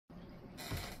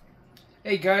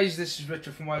Hey guys, this is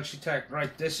Richard from WELSHYTECH.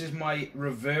 Right, this is my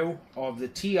review of the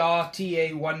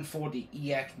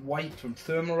TA140 White from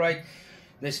ThermalRight.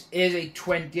 This is a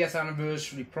 20th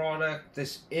anniversary product.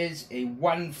 This is a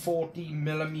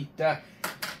 140mm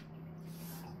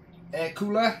air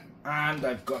cooler, and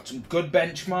I've got some good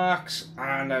benchmarks,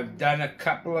 and I've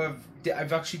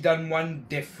actually done one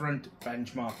different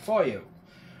benchmark for you.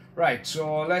 Right,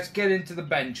 so let's get into the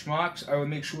benchmarks. I will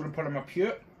make sure to put them up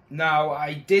here. Now,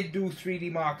 I did do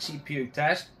 3D Mark CPU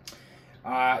test.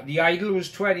 The idle was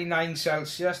 29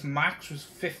 Celsius, max was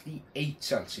 58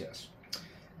 Celsius.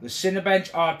 The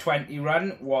Cinebench R20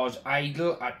 run was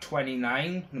idle at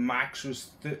 29, the max was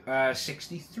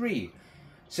 63.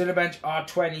 Cinebench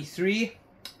R23,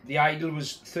 the idle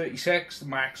was 36, the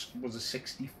max was a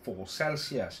 64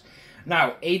 Celsius.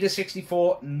 Now,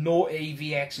 AIDA64, no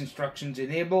AVX instructions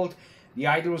enabled. The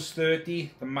idle was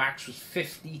 30, the max was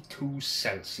 52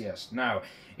 Celsius. Now,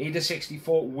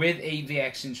 AIDA64 with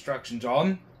AVX instructions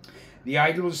on. The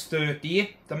idle was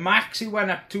 30, the max it went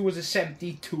up to was a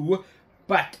 72,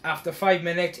 but after 5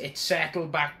 minutes it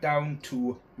settled back down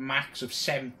to max of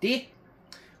 70,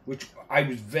 which I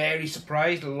was very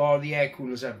surprised. A lot of the air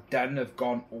coolers I've done have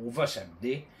gone over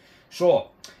 70. So,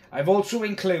 I've also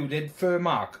included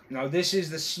ThermalRight. Now, this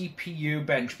is the CPU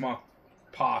benchmark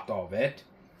part of it.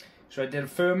 So I did a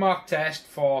ThermalRight test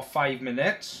for 5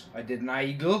 minutes. I did an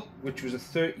idle, which was a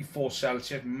 34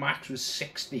 Celsius, max was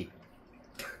 60.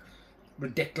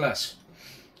 Ridiculous.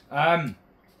 Now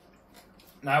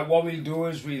what we'll do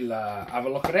is we'll have a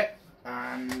look at it,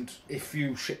 and if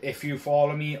you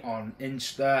follow me on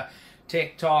Insta,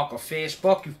 TikTok or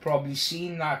Facebook, you've probably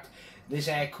seen that this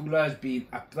air cooler has been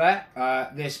up there.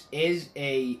 This is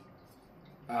a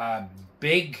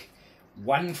big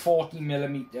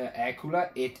 140mm air cooler.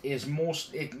 It is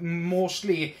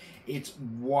mostly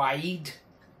wide,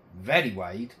 very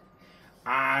wide,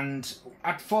 and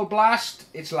at full blast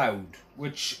it's loud,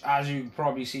 which, as you've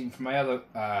probably seen from my other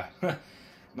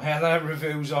my other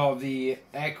reviews of the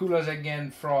air coolers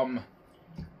again from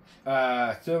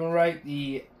ThermalRight,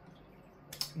 the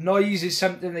noise is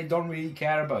something they don't really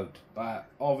care about, but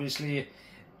obviously,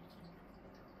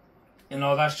 you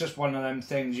know, that's just one of them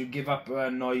things. You give up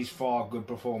noise for good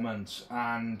performance.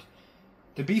 And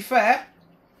to be fair,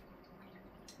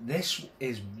 this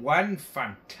is one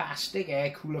fantastic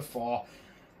air cooler for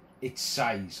its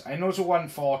size. I know it's a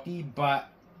 140, but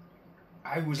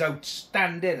I was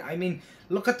outstanding. I mean,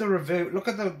 look at the review, look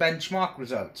at the benchmark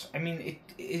results. I mean,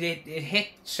 it hit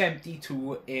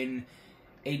 72 in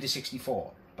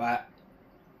AIDA64, but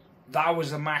that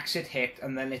was the max it hit,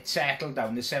 and then it settled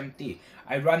down to 70.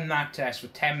 I ran that test for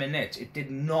 10 minutes. It did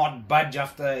not budge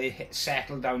after it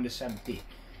settled down to 70.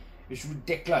 It's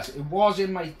ridiculous. It was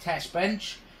in my test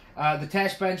bench. The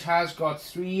test bench has got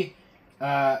 3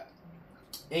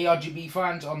 ARGB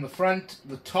fans on the front,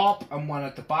 the top, and one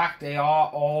at the back. They are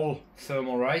all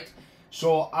ThermalRight.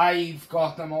 So I've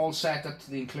got them all set up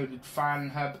to the included fan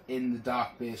hub in the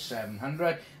Dark Base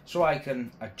 700, so I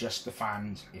can adjust the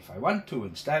fans if I want to,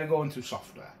 instead of going through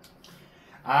software.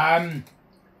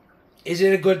 Is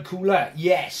it a good cooler?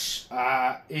 Yes.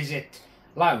 Is it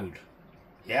loud?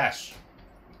 Yes.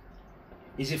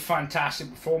 Is it fantastic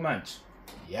performance?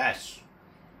 Yes.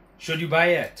 Should you buy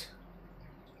it?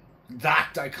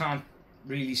 That I can't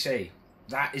really say.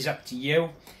 That is up to you.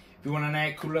 If you want an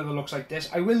air cooler that looks like this,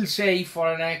 I will say for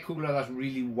an air cooler that's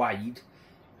really wide,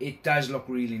 it does look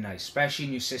really nice, especially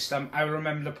in your system. I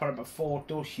remember to put up a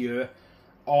photo here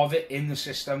of it in the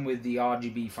system with the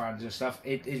RGB fans and stuff.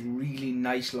 It is really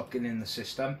nice looking in the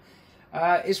system.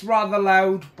 It's rather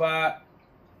loud, but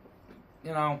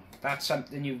you know, that's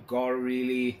something you've got to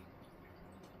really,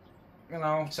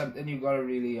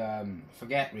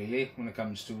 forget really when it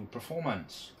comes to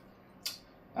performance.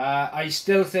 I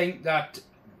still think that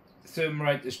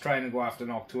ThermalRight is trying to go after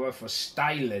Noctua for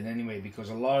styling anyway, because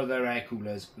a lot of their air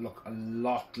coolers look a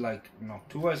lot like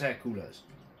Noctua's air coolers.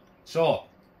 So,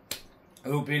 I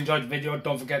hope you enjoyed the video.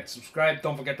 Don't forget to subscribe,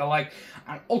 don't forget to like,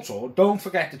 and also don't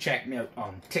forget to check me out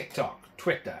on TikTok,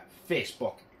 Twitter,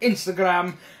 Facebook,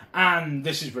 Instagram, and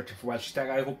this is Richard from WELSHYTECH.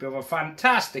 I hope you have a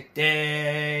fantastic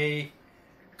day.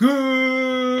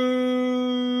 Goodbye.